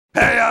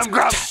I'm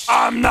Grumps,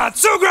 I'm not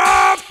so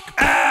Grump,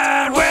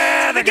 and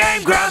we're the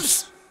Game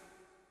Grumps.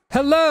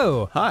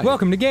 Hello! Hi.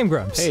 Welcome to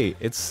GameGrumps. Hey,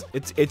 it's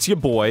your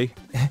boy.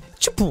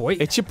 It's your boy.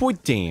 It's your boy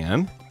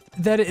Dan.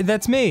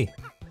 That's me.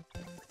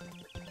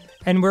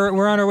 And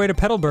we're on our way to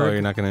Petalburg. Oh,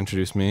 you're not gonna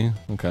introduce me?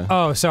 Okay.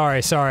 Oh, sorry.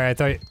 I thought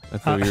I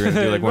thought you were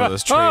gonna do like one of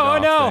those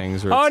trade-off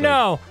things where it's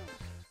no!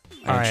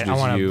 I Alright,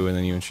 introduce you and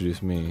then you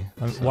introduce me.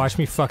 So. Watch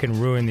me fucking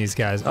ruin these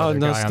guys. Oh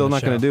no, still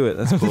not gonna do it.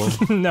 That's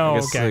cool. No,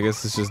 I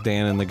guess it's just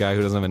Dan and the guy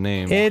who doesn't have a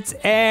name. It's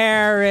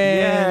Aaron!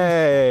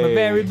 Yay! My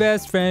very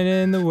best friend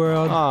in the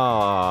world.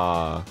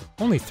 Aww.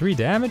 Only 3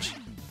 damage?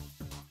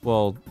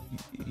 Well,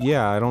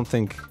 yeah, I don't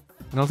think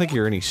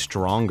you're any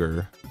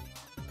stronger.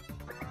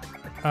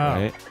 Oh.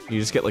 Right? You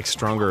just get like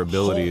stronger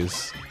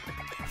abilities.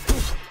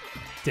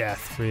 Death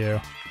for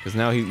you. Because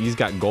now he's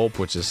got Gulp,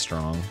 which is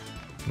strong.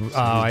 So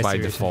I see by what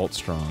you're default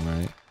strong,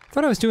 right? I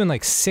thought I was doing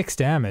like 6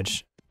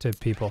 damage to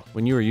people.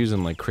 When you were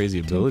using like crazy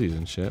abilities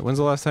and shit. When's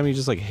the last time you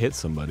just like hit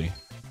somebody?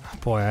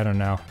 Boy, I don't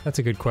know. That's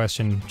a good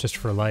question, just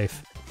for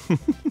life. When's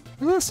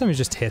the last time you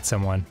just hit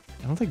someone?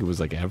 I don't think it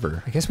was like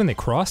ever. I guess when they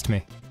crossed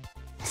me.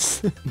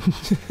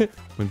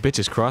 When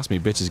bitches cross me,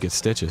 bitches get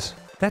stitches.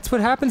 That's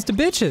what happens to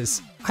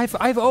bitches.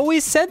 I've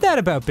always said that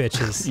about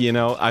bitches. You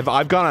know,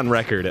 I've gone on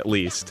record at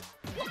least.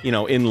 You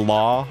know, in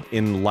law,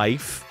 in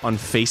life, on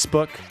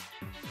Facebook.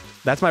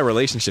 That's my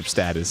relationship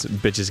status.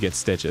 Bitches get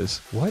stitches.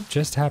 What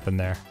just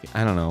happened there?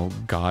 I don't know.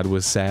 God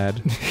was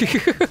sad.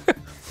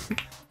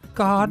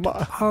 God,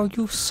 are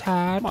you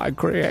sad? My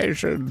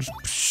creations.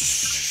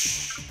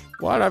 Psh,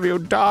 what have you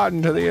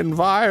done to the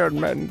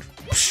environment?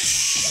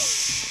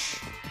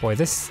 Psh, Boy,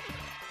 this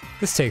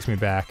takes me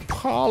back.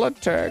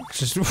 politics.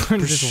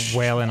 Just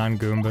wailing on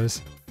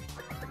Goombas.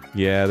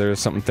 Yeah, there's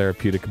something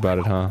therapeutic about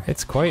it, huh?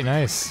 It's quite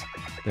nice.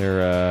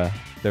 They're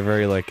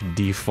very like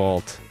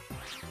default.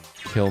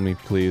 Kill me,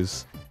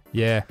 please.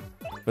 Yeah.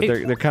 But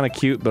they're kind of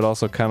cute, but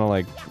also kind of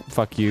like,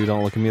 fuck you,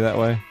 don't look at me that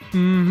way.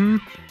 Mm-hmm.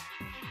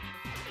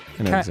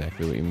 I know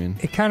exactly what you mean.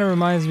 It kind of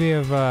reminds me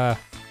of,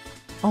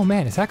 oh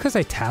man, is that because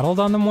I tattled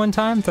on them one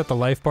time? That the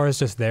life bar is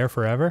just there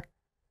forever?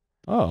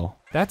 Oh.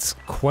 That's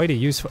quite a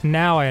useful—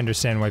 now I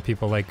understand why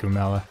people like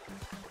Goomella.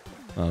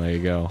 Oh, there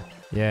you go.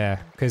 Yeah,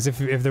 because if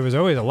there was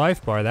always a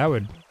life bar,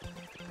 that'd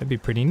be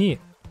pretty neat.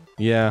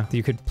 Yeah.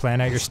 You could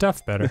plan out your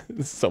stuff better.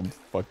 Some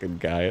fucking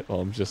guy at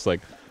home just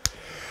like,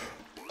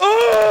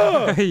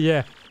 oh!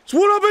 Yeah. It's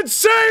what I've been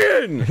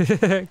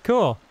saying!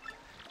 Cool.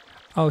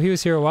 Oh, he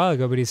was here a while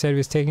ago, but he said he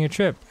was taking a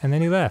trip, and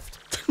then he left.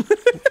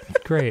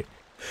 Great.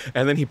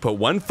 And then he put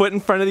one foot in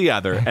front of the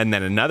other, and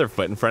then another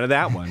foot in front of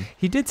that one.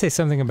 He did say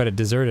something about a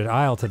deserted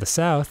isle to the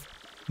south.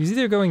 He's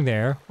either going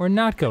there, or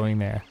not going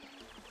there.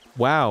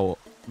 Wow.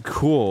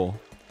 Cool.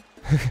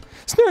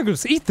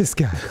 Snuggles, eat this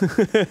guy!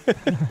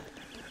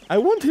 I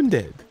want him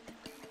dead.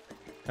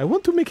 I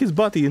want to make his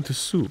body into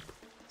soup.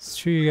 It's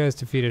true you guys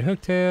defeated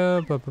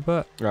Hooktail, blah blah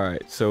blah.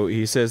 Alright, so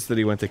he says that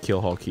he went to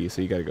Kill Hall Key,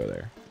 so you gotta go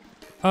there.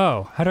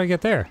 Oh, how do I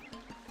get there?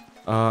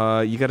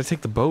 You gotta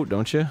take the boat,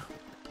 don't you?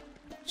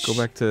 Go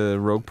back to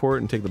Rogueport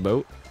and take the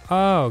boat.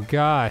 Oh,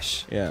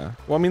 gosh. Yeah.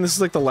 Well, I mean, this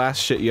is like the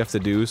last shit you have to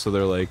do, so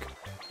they're like,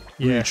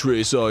 Yeah.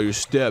 retrace all your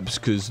steps,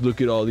 cause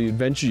look at all the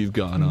adventure you've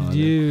gone on.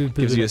 It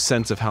gives you a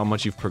sense of how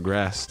much you've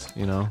progressed,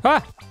 you know?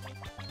 Ah!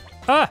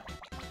 Ah!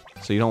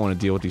 So you don't want to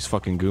deal with these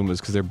fucking Goombas,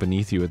 because they're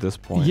beneath you at this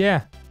point.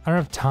 Yeah, I don't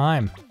have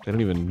time. They don't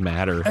even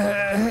matter.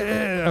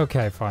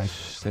 Okay, fine.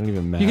 They don't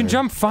even matter. You can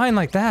jump fine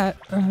like that.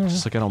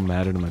 Just like I don't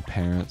matter to my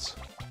parents.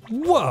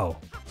 Whoa!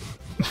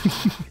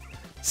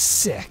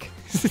 Sick.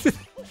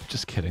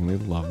 Just kidding, they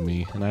love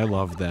me, and I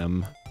love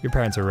them. Your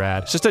parents are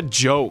rad. It's just a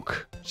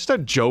joke. Just a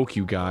joke,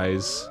 you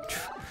guys.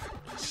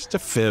 It's just a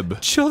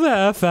fib. Chill the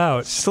F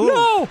out. It's just a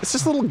little, it's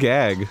just a little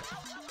gag.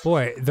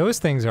 Boy, those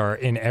things are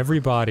in every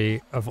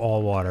body of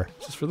all water.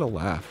 Just for the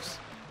laughs.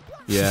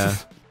 Yeah.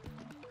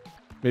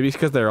 Maybe it's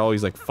because they're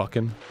always like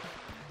fucking.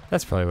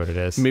 That's probably what it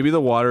is. Maybe the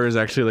water is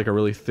actually like a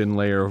really thin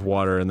layer of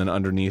water, and then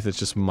underneath it's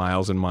just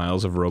miles and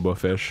miles of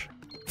robofish.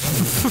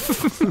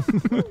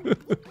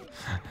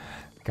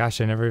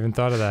 Gosh, I never even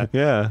thought of that.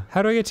 Yeah.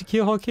 How do I get to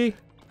Keelhole Key?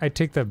 I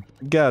take the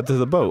Yeah, to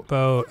the boat.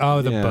 boat.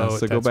 Oh, the Yeah, boat.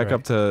 so go that's back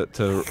right. up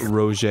to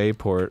Roger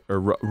Port,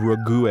 or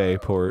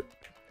Rague Port.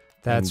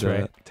 That's and,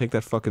 right. Take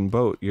that fucking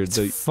boat. It's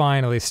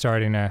finally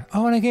starting to—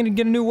 oh, and I can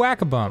get a new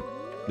Whackabump.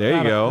 There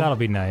you go. That'll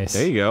be nice.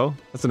 There you go.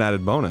 That's an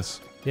added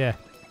bonus. Yeah.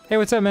 Hey,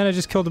 what's up, man? I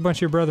just killed a bunch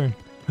of your brethren.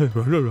 I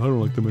don't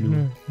like them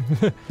anymore.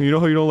 You know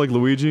how you don't like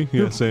Luigi?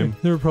 Yeah, same.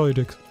 They were probably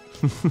dicks.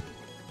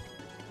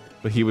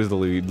 But he was the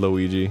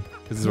Luigi,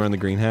 because he's wearing the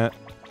green hat.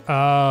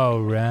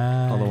 Oh,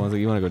 right. All the ones that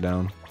you want to go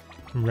down.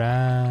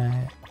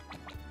 Right.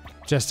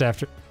 Just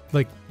after,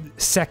 like,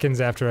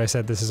 seconds after I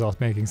said this is all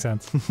making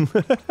sense.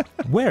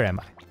 Where am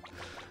I?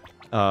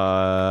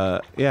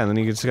 Yeah, and then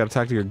you just gotta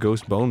talk to your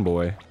ghost bone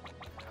boy.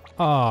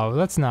 Oh,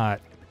 let's not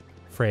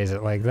phrase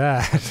it like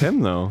that. It's him,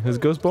 though. His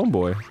ghost bone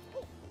boy.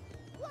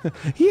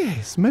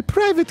 Yes, my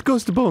private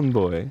ghost bone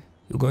boy.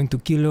 You're going to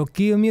kill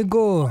Key,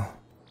 amigo.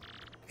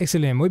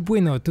 Excellent, muy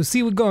bueno. To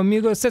see we go,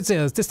 amigo. Set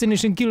sails.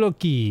 Destination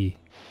Key.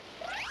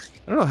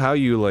 I don't know how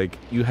you, like,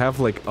 you have,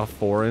 like, a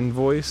foreign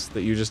voice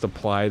that you just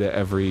apply to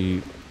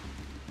every,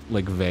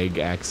 like, vague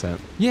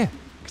accent. Yeah.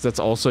 Because that's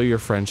also your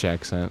French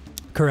accent.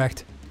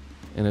 Correct.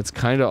 And it's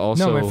kind of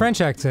also... No, my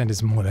French accent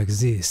is more like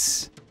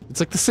this. It's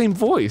like the same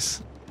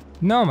voice.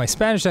 No, my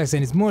Spanish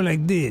accent is more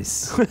like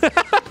this.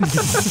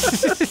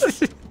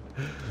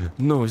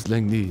 No, it's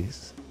like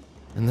this.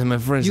 And then my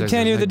French You accent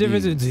can't hear is the like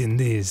difference this. between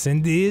this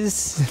and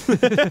this.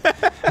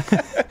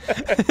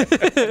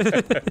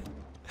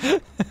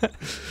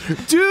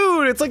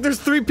 Dude, it's like there's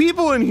 3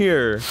 people in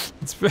here.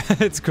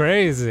 It's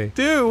crazy.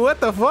 Dude,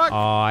 what the fuck? Oh,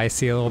 I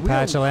see a little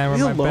patch of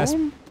land where my best...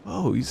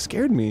 Oh, you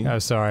scared me. Oh,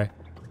 sorry.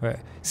 Wait.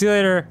 See you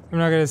later. I'm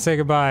not gonna say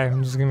goodbye.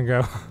 I'm just gonna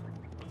go.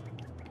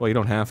 Well, you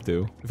don't have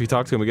to. If you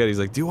talk to him again, he's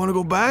like, do you want to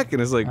go back?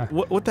 And it's like,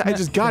 what the? I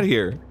just got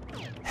here.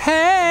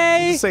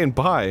 Hey! Just saying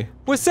bye.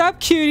 What's up,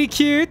 cutie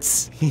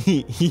cutes?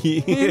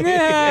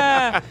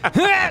 Yeah. Look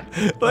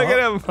at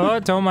him. Oh,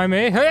 don't mind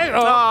me. Hey!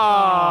 Oh.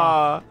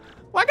 Aww.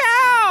 Look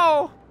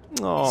out!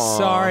 Aww.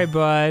 Sorry,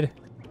 bud.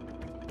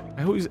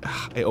 I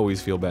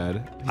always feel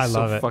bad. He's I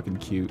love so it. fucking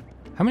cute.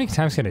 How many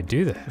times can I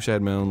do that? Wish I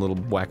had my own little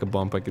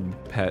Whackabump I could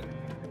pet.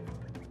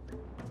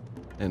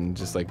 And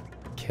just like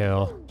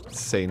Kill.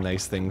 say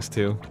nice things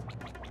to.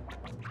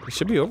 He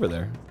should be over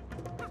there.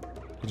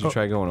 Did you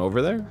try going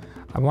over there?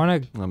 I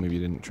wanna... Well, maybe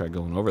you didn't try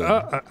going over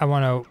there. I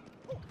wanna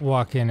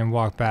walk in and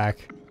walk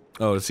back.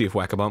 Oh, to see if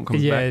Whackabump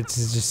comes Yeah, back?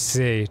 it's just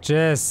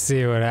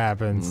see what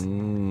happens.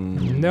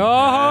 Mm. No,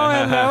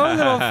 hello,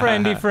 little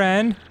friendy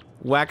friend.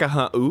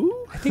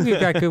 Whack-a-huh-ooh? I think we've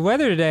got good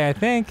weather today, I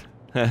think.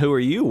 Who are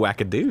you,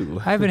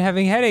 Wackadoo? I've been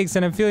having headaches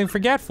and I'm feeling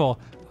forgetful.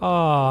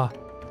 Oh.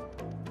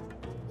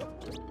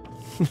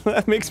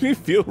 That makes me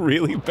feel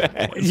really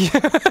bad.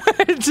 Yeah,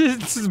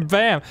 just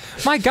bam.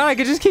 My god, I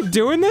could just keep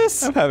doing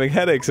this? I'm having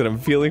headaches and I'm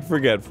feeling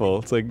forgetful.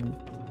 It's like...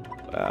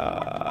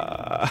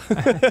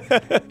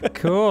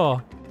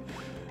 Cool.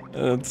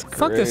 That's great.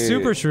 Fuck the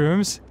super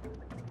shrooms.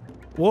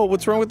 Whoa,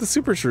 what's wrong with the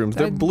super shrooms?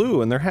 They're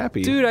blue and they're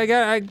happy. Dude, I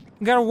got a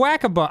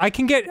Whackabump. I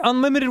can get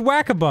unlimited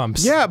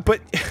Whackabumps. Yeah, but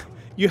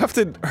you have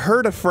to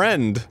hurt a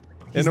friend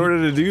in order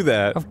to do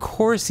that. Of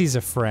course he's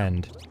a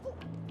friend.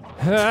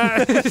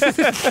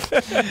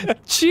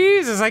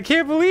 Jesus, I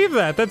can't believe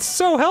that. That's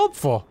so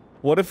helpful.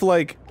 What if,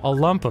 like... A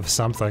lump of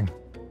something.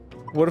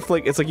 What if,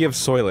 like, it's like you have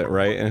Soylent,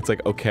 right? And it's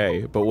like,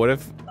 okay, but what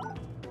if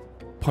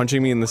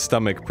punching me in the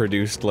stomach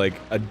produced, like,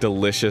 a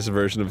delicious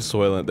version of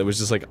Soylent that was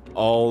just, like,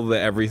 all the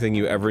everything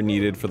you ever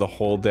needed for the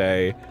whole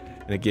day,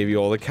 and it gave you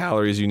all the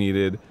calories you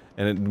needed,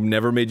 and it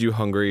never made you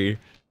hungry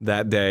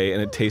that day,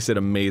 and it tasted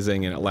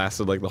amazing, and it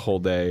lasted, like, the whole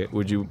day.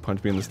 Would you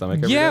punch me in the stomach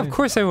every day? Yeah, of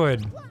course I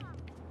would. I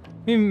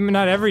mean,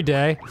 not every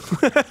day.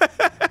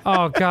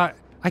 Oh god,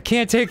 I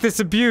can't take this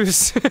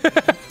abuse.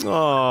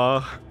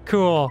 Aww.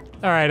 Cool.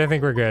 Alright, I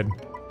think we're good.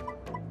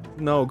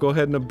 No, go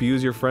ahead and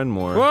abuse your friend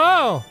more.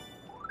 Whoa!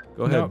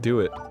 Go ahead, Nope. do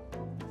it.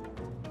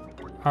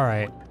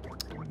 Alright,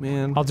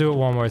 Man, I'll do it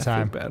one more I feel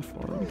time. bad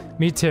for him.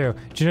 Me too.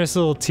 Did you notice a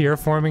little tear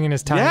forming in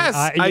his tiny Yes,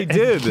 eye? I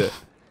did.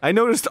 I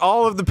noticed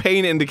all of the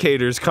pain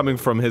indicators coming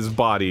from his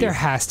body. There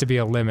has to be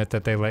a limit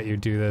that they let you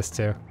do this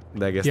to.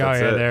 I guess Yeah,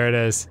 that's yeah, it. there it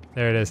is.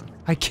 There it is.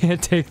 I can't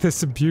take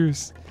this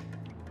abuse.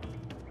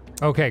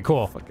 Okay,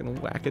 cool. Fucking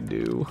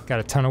wackadoo.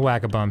 Got a ton of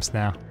Whackabumps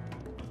now.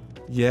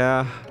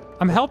 Yeah.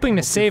 I'm helping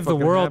to save the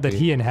fucking world that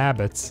happy. he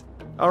inhabits.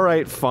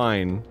 Alright,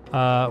 fine.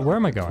 Where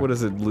am I going? What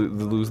is it?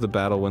 Lose the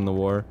battle, win the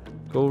war?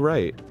 Go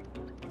right.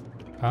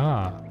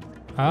 Ah. Right over the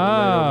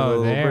Oh,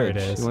 little there it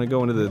bridge. is. You want to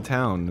go into the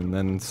town, and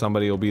then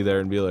somebody will be there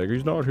and be like,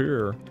 he's not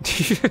here.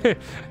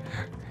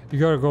 You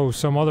gotta go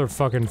some other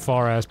fucking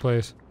far-ass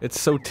place. It's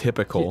so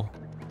typical.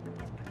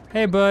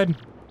 Hey, bud.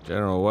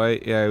 General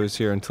White? Yeah, I was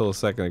here until a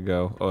second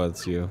ago. Oh,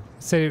 that's you.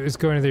 Said it was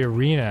going to the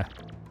arena.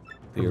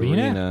 The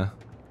Arena? arena.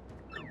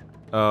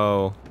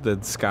 Oh, the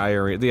sky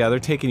arena. Yeah, they're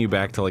taking you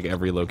back to like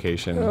every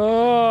location.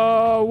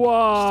 Oh,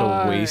 why?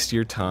 Just to waste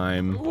your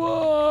time.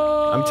 Why?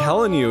 I'm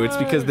telling you, it's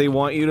because they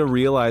want you to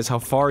realize how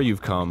far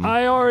you've come.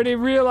 I already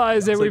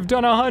realized that we've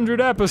done 100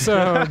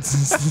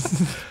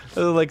 episodes.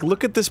 Like,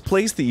 look at this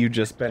place that you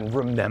just been.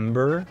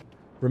 Remember?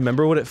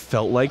 Remember what it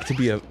felt like to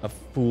be a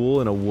fool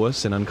and a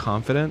wuss and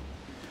unconfident?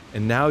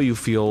 And now you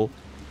feel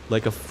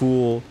like a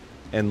fool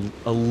and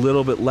a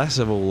little bit less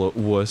of a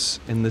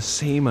wuss and the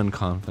same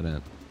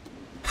unconfident.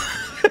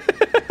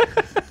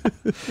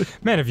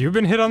 Man, have you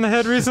been hit on the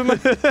head recently?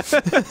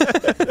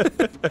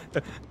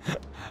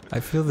 I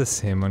feel the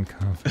same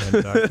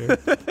unconfident,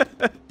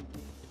 Doctor.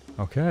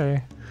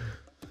 Okay.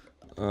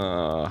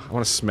 I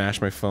want to smash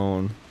my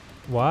phone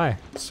Why?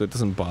 so it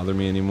doesn't bother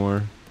me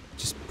anymore.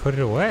 Just put it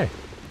away.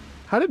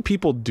 How did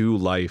people do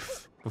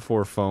life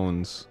before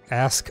phones?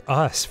 Ask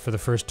us for the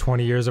first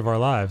 20 years of our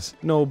lives.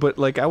 No, but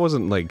like I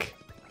wasn't like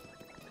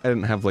I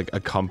didn't have like a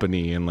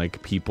company and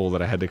like people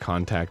that I had to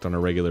contact on a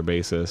regular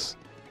basis.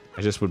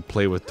 I just would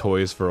play with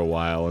toys for a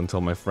while until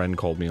my friend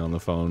called me on the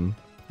phone.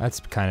 That's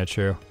kind of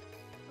true.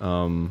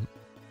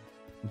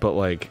 But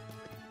like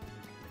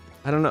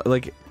I don't know,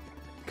 like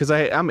cuz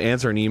I'm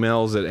answering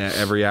emails at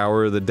every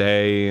hour of the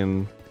day,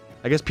 and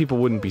I guess people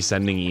wouldn't be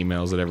sending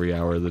emails at every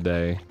hour of the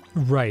day.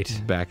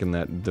 Right. back in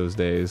those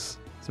days.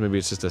 So maybe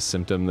it's just a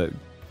symptom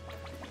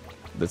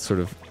that sort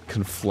of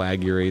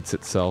conflagurates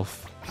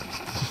itself.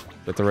 Is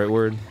that the right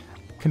word?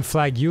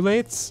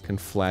 Conflagulates?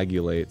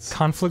 Conflagulates.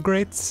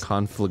 Conflagrates?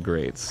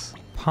 Conflagrates.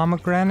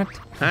 Pomegranate?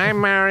 Hi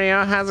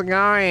Mario, how's it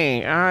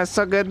going? Oh, it's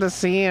so good to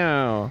see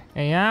you.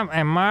 Yep,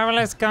 a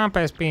marvelous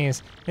compass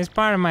piece. This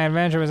part of my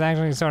adventure was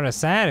actually sort of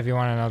sad, if you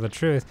want to know the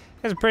truth.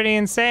 It's pretty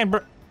insane,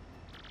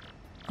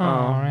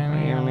 Oh,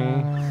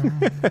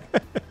 really?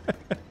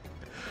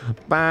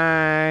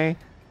 Bye.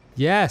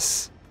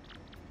 Yes.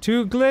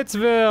 To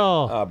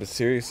Glitzville! But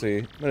seriously,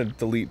 I'm gonna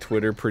delete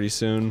Twitter pretty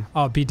soon.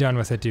 Oh, be done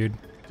with it, dude.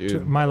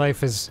 Dude. My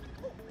life has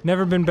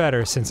never been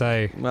better since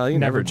I Well, you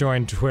never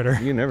joined Twitter.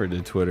 You never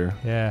did Twitter.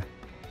 Yeah.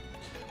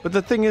 But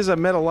the thing is, I've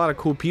met a lot of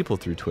cool people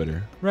through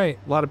Twitter. Right.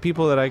 A lot of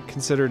people that I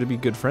consider to be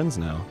good friends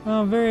now.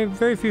 Well,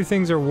 very few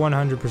things are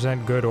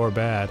 100% good or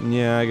bad.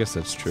 Yeah, I guess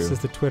that's true. Since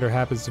the Twitter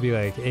happens to be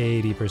like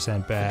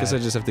 80% bad. I guess I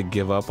just have to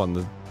give up on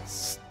the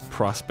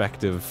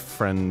prospective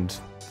friend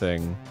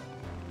thing.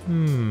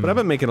 But I've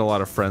been making a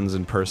lot of friends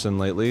in person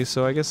lately,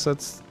 so I guess I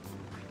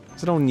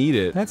don't need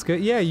it. That's good.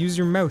 Yeah, use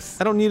your mouth.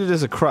 I don't need it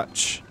as a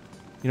crutch.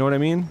 You know what I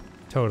mean?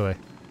 Totally.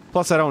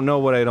 Plus, I don't know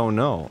what I don't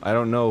know. I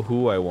don't know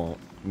who I won't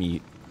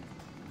meet.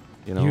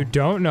 You know? You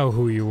don't know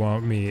who you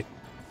won't meet.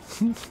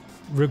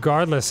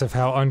 Regardless of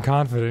how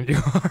unconfident you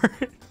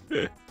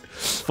are.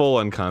 Full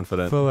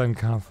unconfident. Full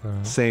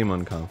unconfident. Same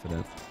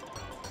unconfident.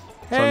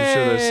 So I'm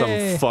sure there's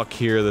some fuck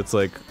here that's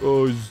like,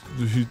 oh,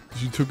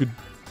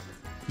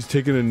 he's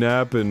taking a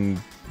nap in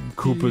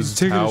Koopa's He's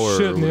taking tower a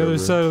shit or on the other whatever.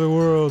 side of the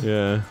world.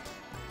 Yeah.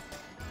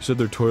 He said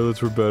their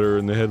toilets were better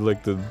and they had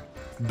like the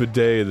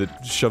bidet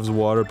that shoves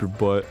water up your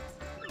butt.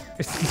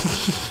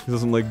 He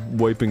doesn't like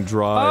wiping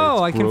dry. Oh,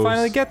 It's I can gross.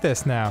 finally get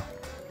this now.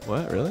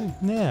 What, really?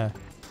 Yeah.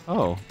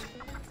 Oh.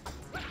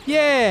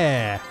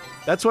 Yeah!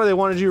 That's why they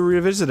wanted you to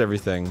revisit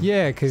everything.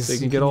 Yeah, because They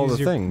can get all the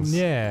things.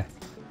 Yeah.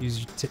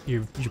 Use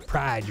your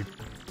pride.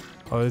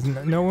 Oh,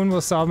 no one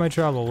will solve my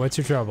trouble. What's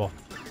your trouble?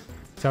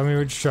 Tell me what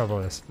your trouble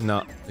is.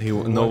 No, What's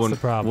one. the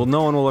problem? Well,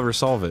 no one will ever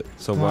solve it.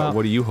 So Well,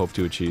 what do you hope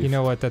to achieve? You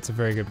know what? That's a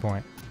very good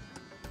point.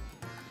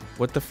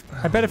 What the?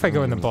 I bet if I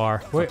go in the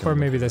bar, wait, or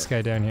maybe this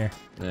guy down here.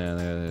 Yeah,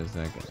 there's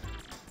that guy.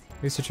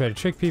 I used to try to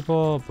trick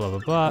people. Blah blah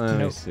blah. Let me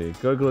Nope. see.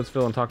 Go to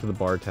Glitzville and talk to the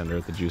bartender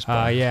at the juice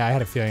bar. Yeah, I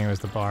had a feeling it was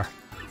the bar.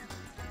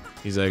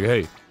 He's like,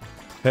 hey,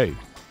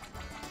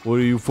 what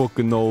do you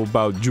fucking know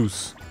about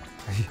juice?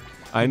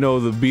 I know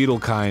the beetle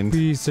kind.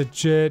 Piece of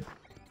shit.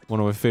 One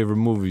of my favorite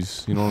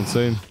movies. You know what I'm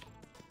saying?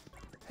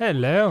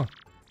 Hello,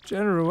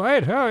 General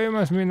White. Oh, you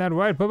must mean that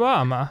White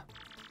Obama.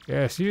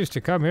 Yes, he used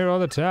to come here all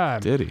the time.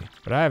 Did he?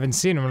 But I haven't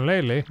seen him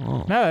lately. Oh.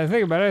 Now that I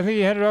think about it, I think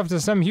he headed off to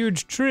some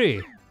huge tree.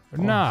 Or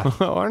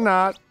not. Or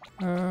not.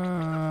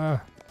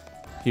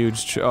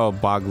 Huge Oh,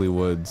 Bogley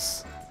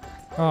Woods.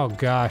 Oh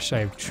gosh,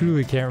 I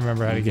truly can't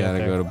remember how to get You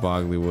there. gotta go to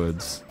Bogley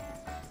Woods.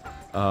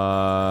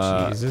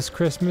 Jesus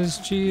Christmas,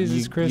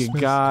 Jesus Christmas. You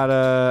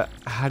gotta...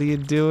 How do you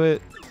do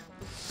it?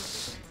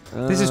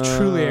 This is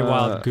truly a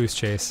wild goose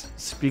chase.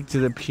 Speak to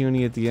the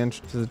puny at the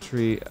entrance to the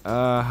tree.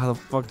 How the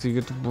fuck do you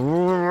get to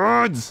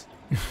woods?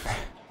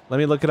 Let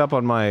me look it up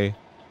on my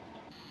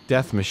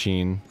death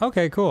machine.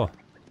 Okay, cool.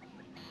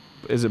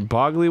 Is it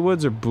Bogley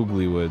Woods or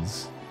Boogly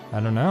Woods?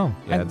 I don't know.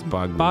 Yeah, it's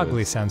Bogley Bogley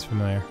Woods. sounds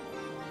familiar.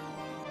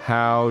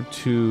 How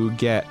to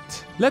get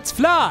Let's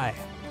fly!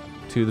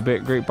 to the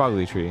Great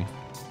Bogley Tree.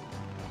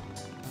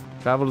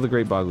 Travel to the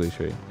Great Bogley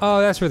Tree. Oh,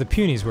 that's where the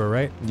punies were,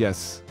 right?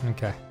 Yes.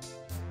 Okay.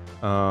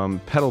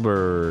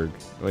 Petalburg.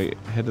 Wait,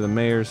 head to the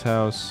mayor's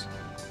house.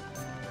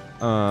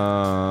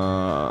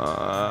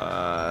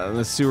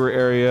 The sewer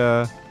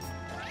area.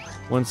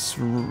 Once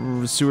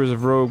sewers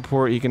of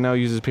Rogueport, he can now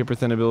use his paper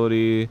thin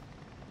ability.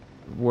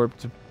 Warp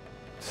to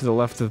the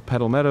left of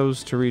Petal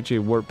Meadows to reach a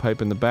warp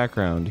pipe in the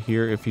background.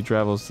 Here, if he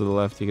travels to the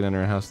left, he can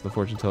enter a house of the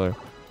fortune teller.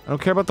 I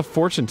don't care about the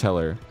fortune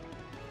teller.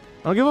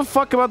 I don't give a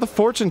fuck about the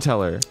fortune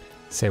teller.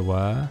 Say what?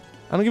 I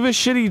don't give a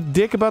shitty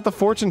dick about the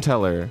fortune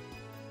teller.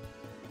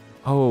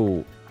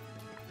 Oh,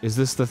 is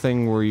this the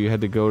thing where you had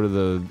to go to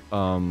the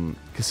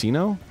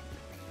casino?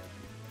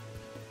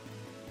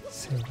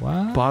 Say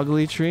what?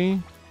 Bogley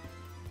Tree?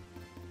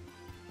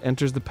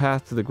 Enters the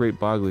path to the Great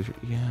Bogley Tree.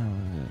 Yeah.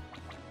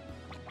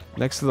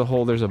 Next to the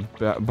hole, there's a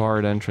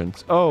barred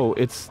entrance. Oh,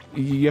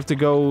 you have to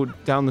go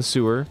down the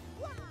sewer.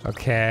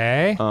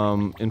 Okay.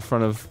 In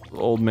front of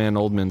Old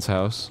Man's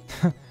house.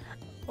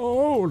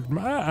 Old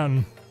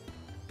man.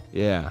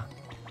 Yeah.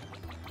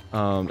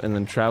 And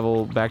then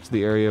travel back to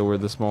the area where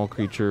the small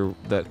creature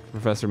that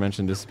Professor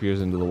mentioned disappears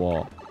into the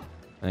wall.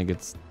 I think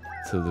it's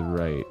to the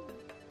right.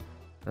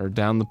 Or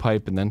down the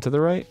pipe and then to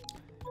the right?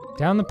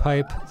 Down the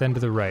pipe, then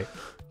to the right.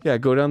 Yeah,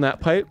 go down that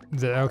pipe.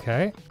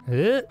 Okay.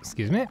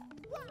 Excuse me.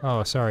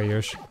 Oh, sorry,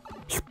 Yosh.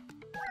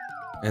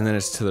 And then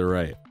it's to the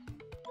right.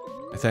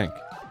 I think.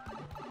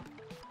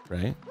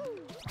 Right?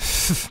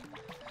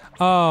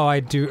 Oh,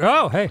 I do.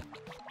 Oh, hey.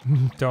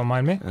 Don't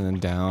mind me. And then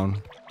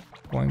down.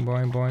 Boing,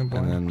 boing, boing, boing.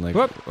 And then like,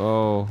 Whoop.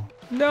 oh.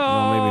 No!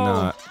 Well, maybe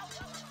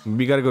not.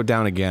 We gotta go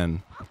down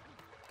again.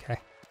 Okay.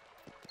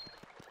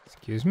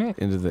 Excuse me?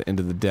 Into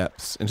the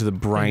depths, into the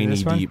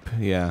briny deep.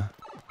 Yeah.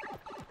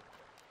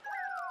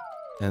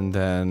 And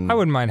then I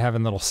wouldn't mind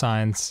having little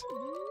signs.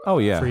 Oh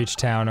yeah. For each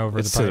town over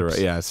the pipes. To the right.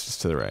 Yeah, it's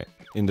just to the right.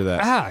 Into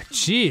that. Ah,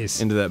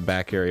 jeez. Into that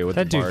back area with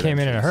the that dude came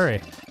in a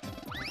hurry.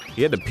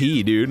 He had to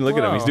pee, dude. Look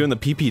at him. He's doing the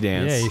pee-pee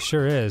dance. Yeah, he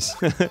sure is.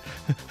 I'm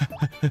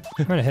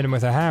gonna hit him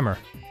with a hammer.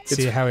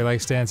 See how he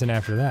likes dancing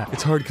after that.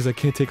 It's hard because I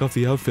can't take off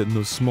the outfit in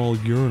those small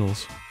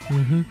urinals.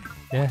 Mm-hmm.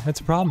 Yeah, that's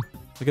a problem.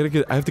 I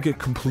have to get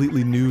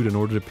completely nude in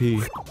order to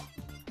pee.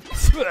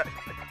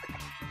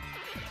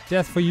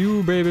 Death for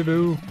you, baby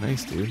boo.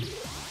 Nice, dude.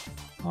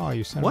 Oh,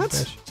 you son of a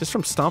bitch. What? Just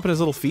from stomping his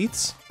little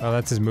feet? Oh,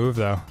 that's his move,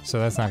 though, so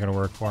that's not gonna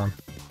work for him.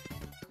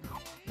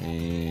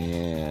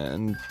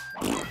 And...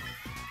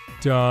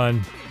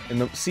 Done. In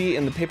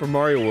the Paper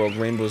Mario world,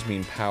 rainbows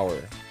mean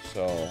power,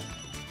 so...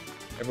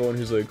 Everyone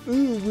who's like,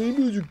 oh,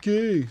 rainbows are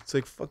gay. It's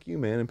like, fuck you,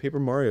 man. In Paper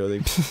Mario, they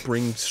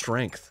bring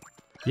strength.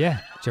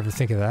 Yeah, did you ever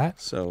think of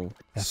that? So...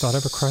 That thought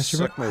ever crossed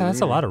your mind?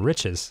 That's a lot of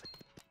riches.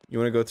 You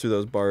wanna go through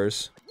those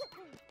bars?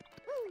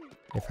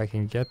 If I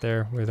can get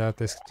there without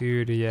this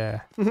dude,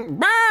 yeah.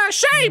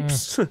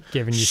 Shapes!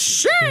 Giving you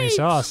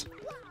sauce.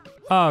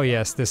 Oh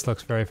yes, this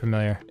looks very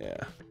familiar.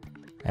 Yeah.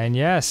 And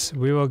yes,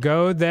 we will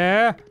go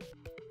there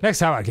next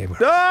time on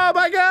GameGrumps. Oh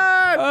my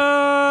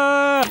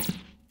god!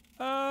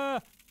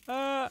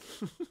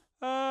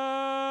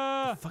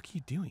 What the fuck are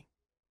you doing?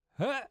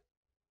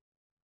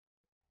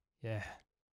 Yeah.